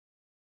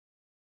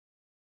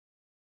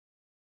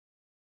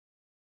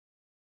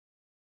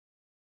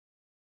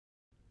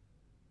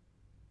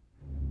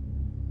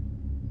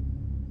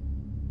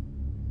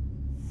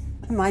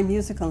My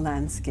musical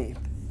landscape.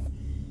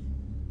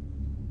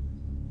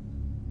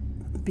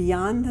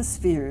 Beyond the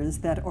spheres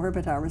that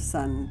orbit our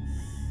sun,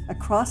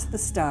 across the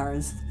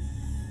stars,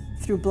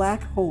 through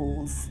black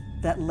holes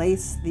that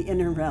lace the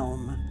inner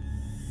realm,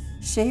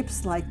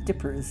 shapes like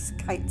dippers,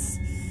 kites,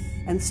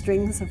 and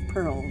strings of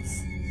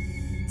pearls,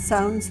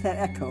 sounds that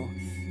echo,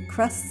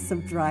 crests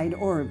of dried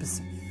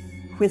orbs,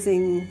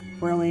 whizzing,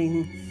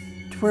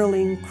 whirling,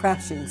 twirling,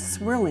 crashing,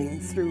 swirling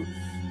through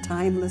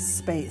timeless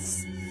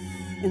space,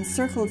 in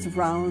circles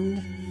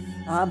round,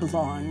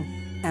 oblong,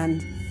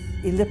 and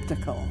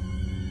elliptical.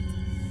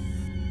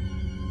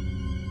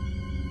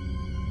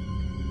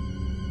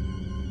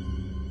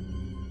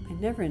 I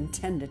never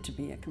intended to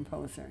be a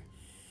composer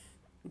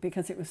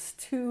because it was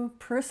too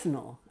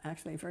personal,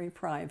 actually very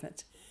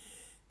private.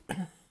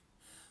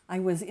 I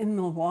was in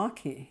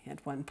Milwaukee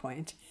at one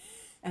point,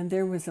 and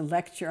there was a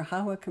lecture,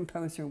 How a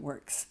Composer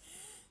Works.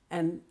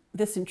 And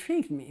this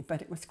intrigued me,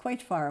 but it was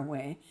quite far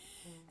away,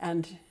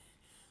 and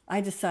I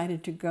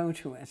decided to go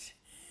to it.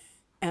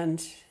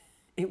 And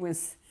it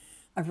was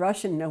a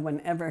Russian no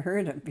one ever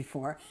heard of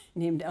before,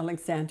 named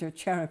Alexander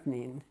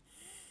Cherepnin.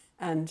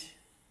 And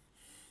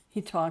he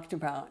talked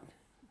about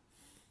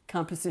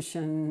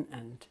composition,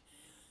 and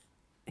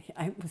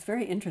it was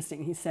very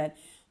interesting. He said,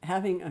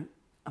 having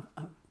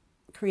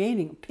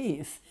creating a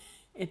piece,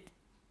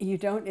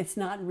 it's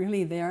not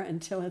really there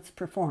until it's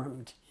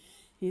performed.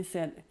 He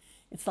said,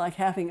 it's like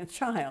having a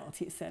child,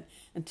 he said,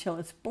 until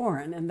it's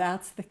born, and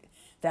that's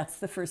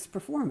the first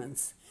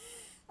performance.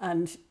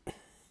 And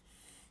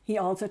he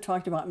also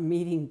talked about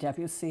meeting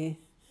Debussy.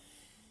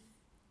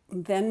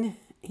 Then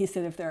he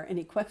said, if there are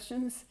any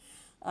questions,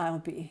 I'll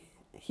be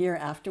here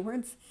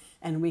afterwards,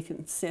 and we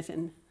can sit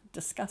and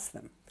discuss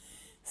them.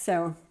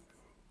 So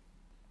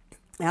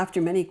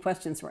after many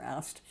questions were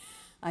asked,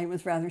 I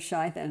was rather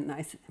shy then, and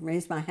I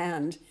raised my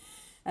hand,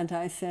 and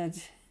I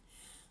said,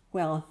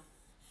 well,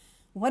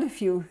 what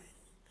if you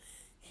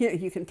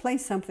can play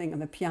something on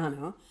the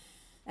piano,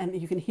 and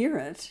you can hear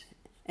it,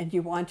 and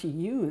you want to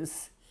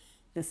use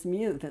this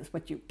music, that's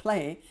what you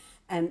play,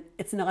 and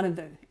it's not in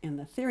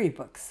the theory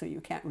books, so you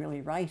can't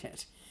really write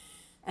it.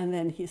 And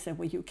then he said,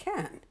 well, you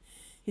can.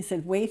 He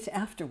said, wait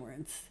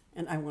afterwards,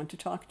 and I want to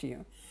talk to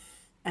you.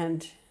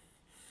 And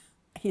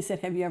he said,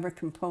 have you ever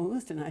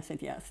composed? And I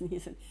said, yes. And he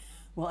said,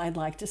 well, I'd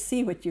like to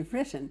see what you've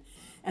written.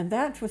 And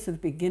that was the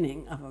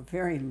beginning of a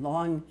very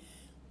long,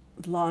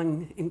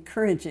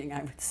 encouraging,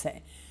 I would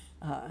say,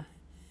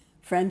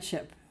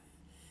 friendship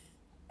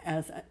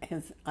as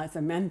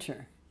a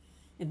mentor,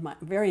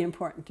 very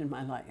important in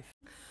my life.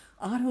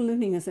 Otto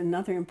Luning is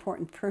another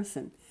important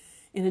person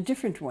in a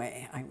different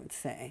way, I would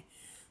say.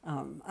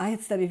 I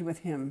had studied with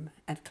him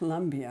at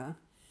Columbia,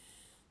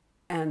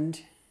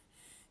 and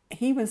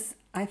he was,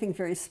 I think,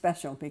 very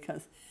special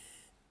because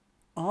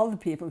all the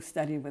people who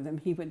studied with him,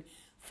 he would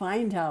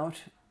find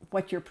out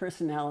what your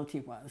personality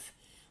was,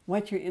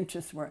 what your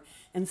interests were,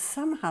 and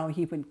somehow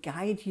he would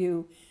guide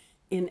you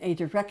in a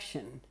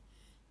direction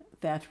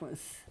that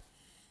was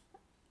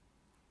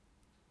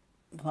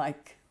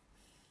like,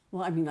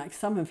 well, I mean, like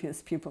some of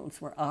his pupils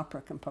were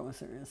opera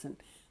composers and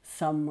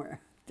some were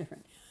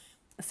different.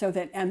 So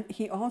that, and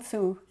he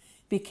also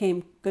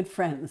became good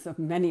friends of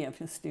many of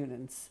his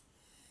students.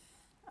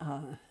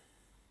 But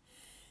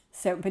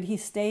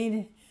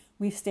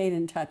we stayed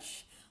in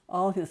touch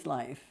all his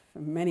life for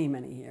many,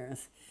 many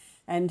years.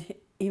 And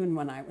even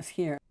when I was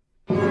here.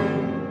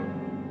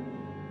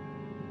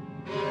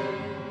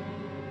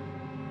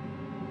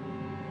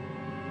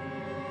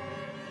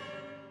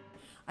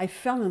 I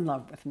fell in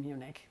love with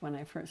Munich when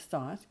I first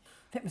saw it.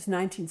 That was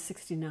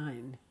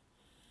 1969,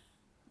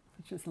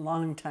 which was a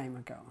long time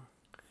ago.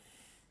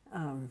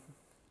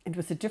 It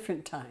was a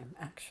different time,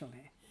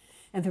 actually.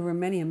 And there were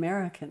many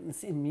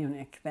Americans in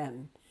Munich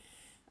then.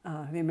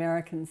 The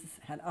Americans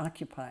had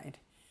occupied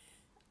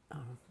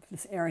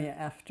this area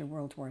after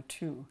World War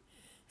II.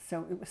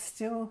 So it was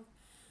still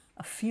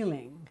a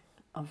feeling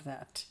of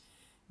that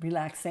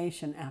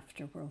relaxation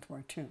after World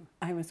War II.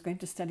 I was going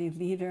to study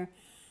Lieder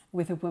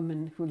with a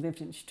woman who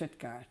lived in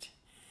Stuttgart.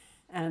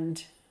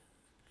 And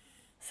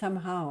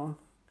somehow,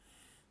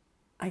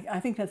 I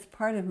think that's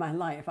part of my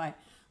life. I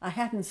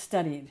hadn't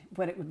studied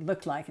what it would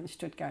look like in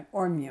Stuttgart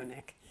or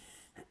Munich.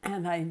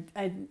 And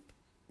I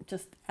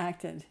just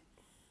acted,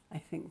 I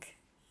think,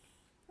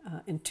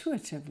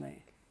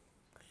 intuitively.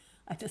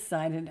 I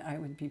decided I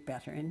would be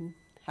better and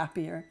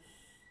happier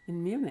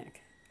in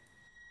Munich.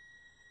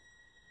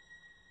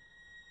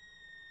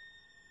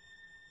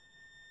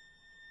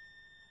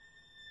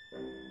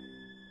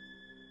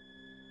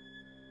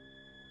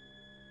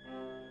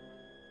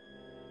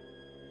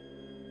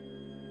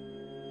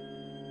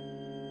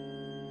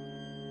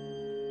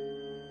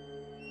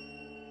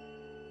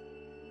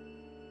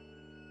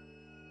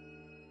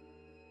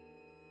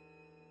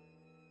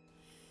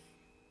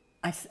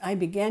 I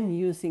began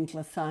using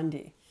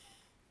glissandi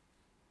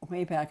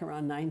way back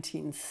around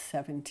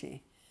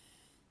 1970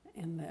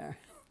 in there.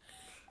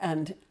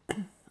 And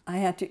I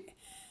had to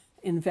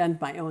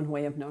invent my own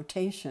way of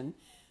notation,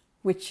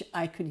 which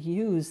I could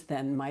use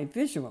then my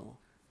visual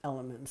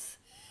elements.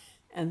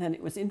 And then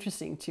it was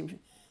interesting to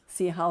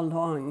see how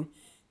long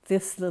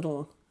this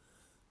little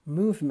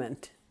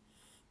movement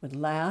would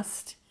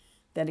last,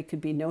 that it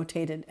could be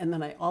notated, and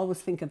then I always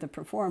think of the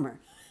performer.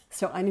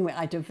 So anyway,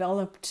 I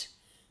developed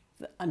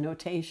a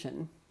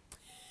notation.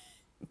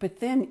 But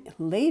then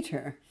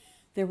later,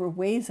 there were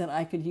ways that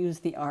I could use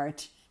the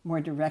art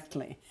more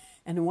directly.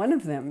 And one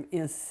of them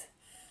is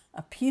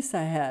a piece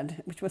I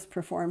had, which was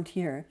performed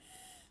here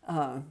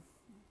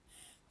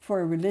for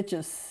a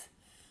religious,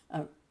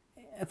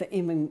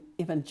 the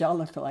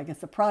evangelical, I guess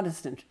the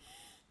Protestant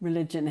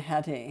religion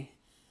had an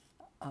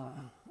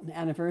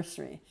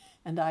anniversary,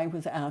 and I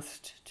was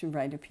asked to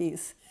write a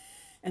piece.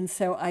 And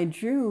so I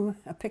drew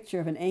a picture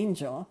of an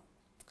angel,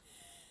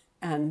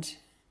 and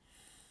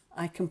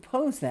I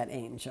composed that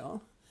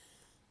angel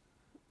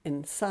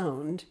in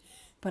sound,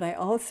 but I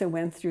also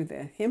went through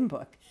the hymn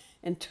book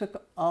and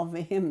took all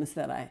the hymns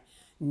that I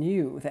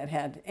knew that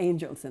had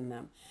angels in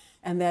them,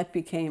 and that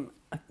became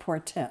a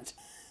quartet.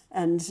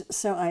 And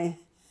so I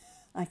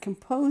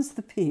composed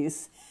the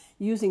piece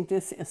using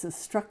this as a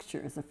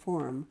structure, as a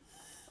form,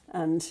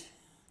 and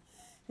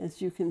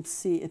as you can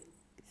see,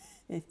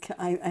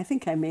 I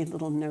think I made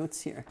little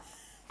notes here,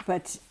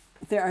 but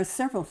there are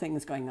several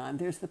things going on.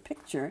 There's the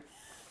picture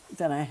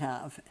that I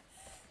have,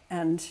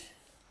 and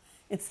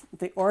it's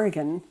the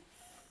organ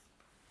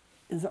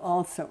is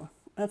also,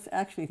 that's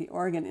actually, the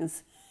organ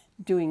is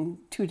doing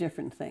two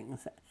different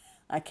things.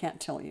 I can't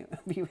tell you,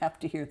 you have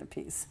to hear the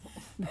piece.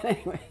 But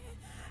anyway,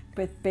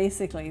 but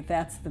basically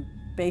that's the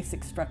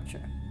basic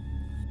structure.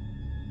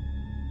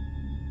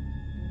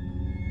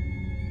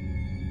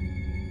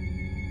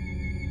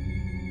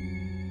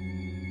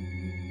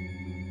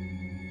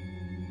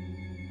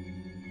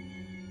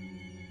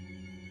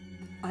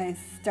 I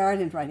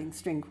started writing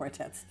string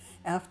quartets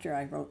after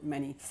I wrote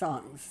many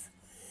songs.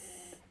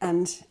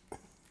 And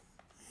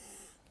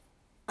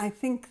I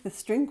think the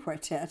string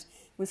quartet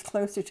was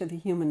closer to the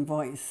human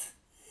voice.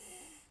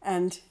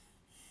 And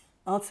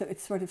also it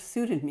sort of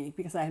suited me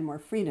because I had more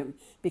freedom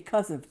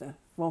because of the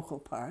vocal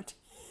part.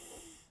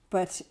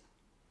 But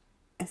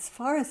as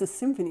far as the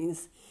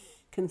symphonies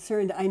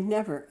concerned, I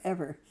never,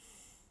 ever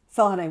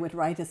thought I would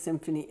write a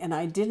symphony, and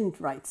I didn't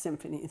write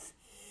symphonies.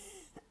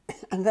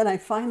 And then I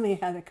finally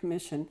had a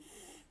commission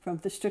from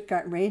the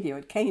Stuttgart radio.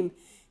 It came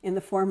in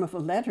the form of a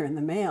letter in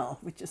the mail,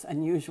 which is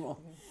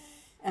unusual.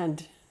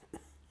 And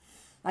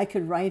I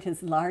could write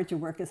as large a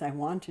work as I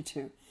wanted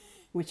to,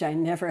 which I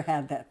never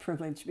had that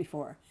privilege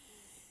before.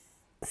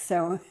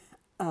 So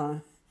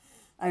I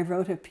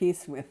wrote a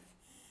piece with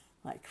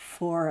like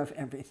 4 of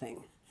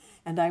everything.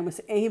 And I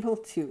was able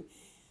to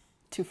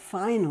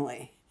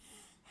finally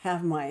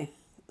have my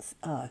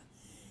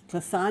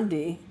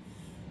glissandi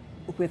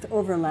with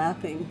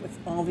overlapping with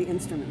all the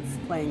instruments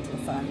playing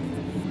glissandi.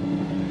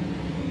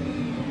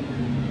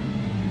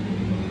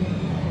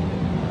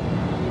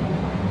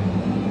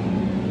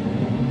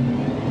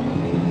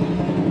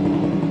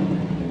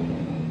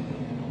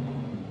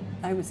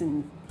 I was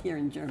here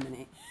in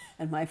Germany,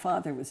 and my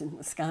father was in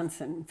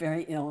Wisconsin,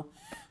 very ill.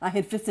 I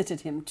had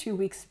visited him 2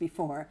 weeks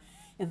before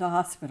in the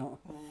hospital,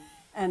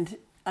 and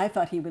I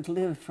thought he would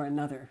live for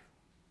another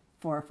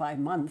 4 or 5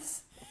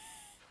 months.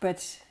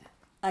 But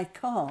I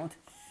called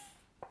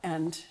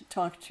and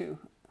talked to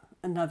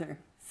another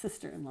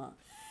sister-in-law,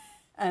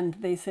 and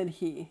they said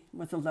he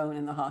was alone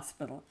in the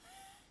hospital,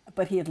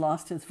 but he had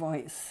lost his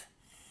voice.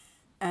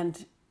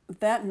 And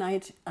that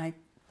night I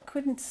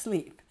couldn't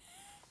sleep,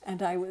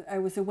 and I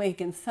was awake,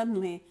 and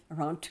suddenly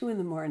around 2 in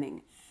the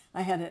morning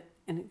I had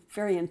a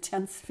very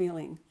intense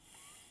feeling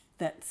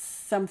that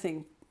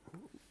something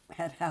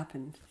had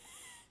happened,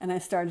 and I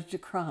started to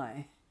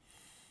cry.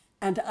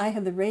 And I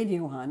had the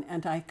radio on,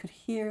 and I could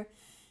hear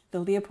the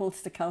Leopold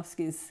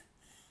Stokowski's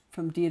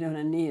from Dido and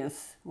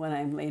Aeneas, When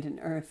I'm Laid in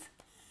Earth,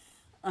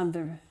 on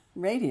the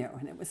radio,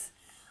 and it was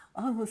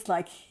almost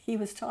like he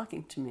was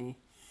talking to me.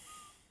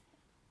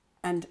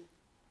 And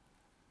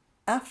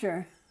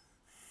after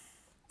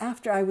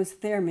I was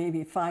there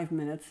maybe 5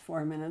 minutes,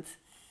 4 minutes,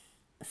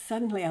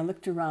 suddenly I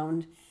looked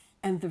around,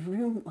 and the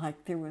room,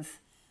 like there was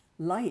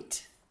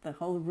light. The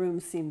whole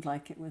room seemed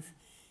like it was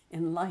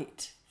in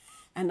light,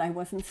 and I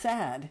wasn't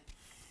sad.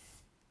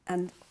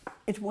 And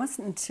it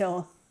wasn't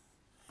until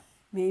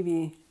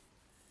maybe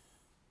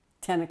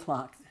 10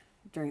 o'clock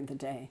during the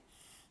day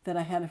that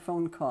I had a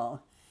phone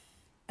call,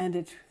 and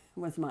it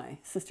was my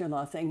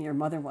sister-in-law saying, "Your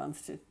mother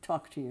wants to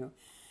talk to you."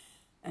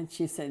 And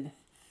she said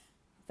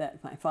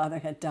that my father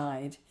had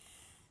died,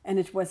 and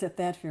it was at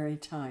that very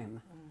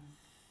time.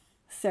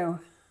 So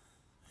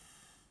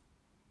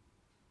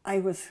I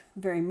was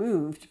very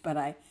moved, but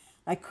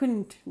I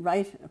couldn't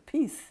write a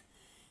piece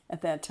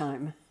at that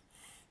time.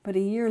 But a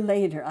year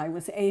later, I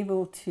was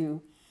able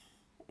to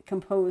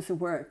compose a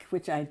work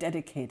which I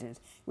dedicated,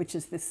 which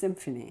is the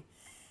symphony.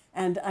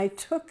 And I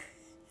took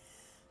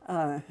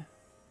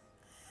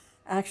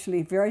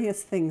actually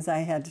various things I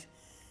had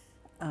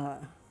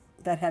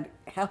that had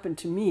happened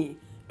to me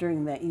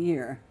during that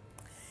year.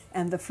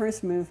 And the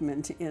first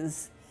movement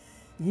is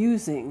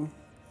using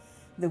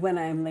the When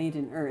I Am Laid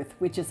in Earth,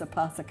 which is a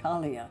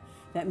Passacaglia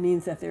that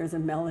means that there's a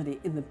melody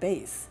in the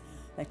bass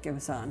that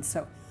goes on.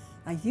 So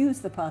I use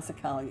the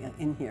Passacaglia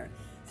in here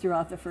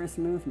throughout the first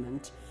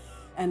movement,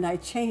 and I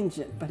change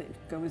it, but it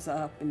goes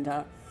up and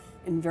down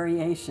in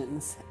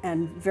variations,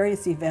 and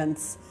various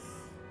events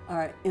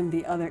are in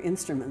the other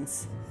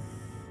instruments.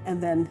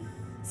 And then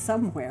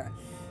somewhere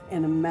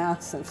in a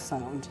massive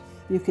sound,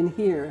 you can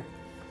hear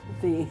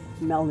the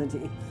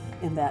melody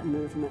in that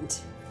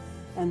movement,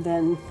 and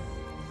then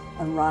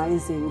a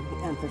rising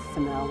and the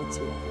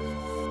finality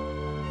of it.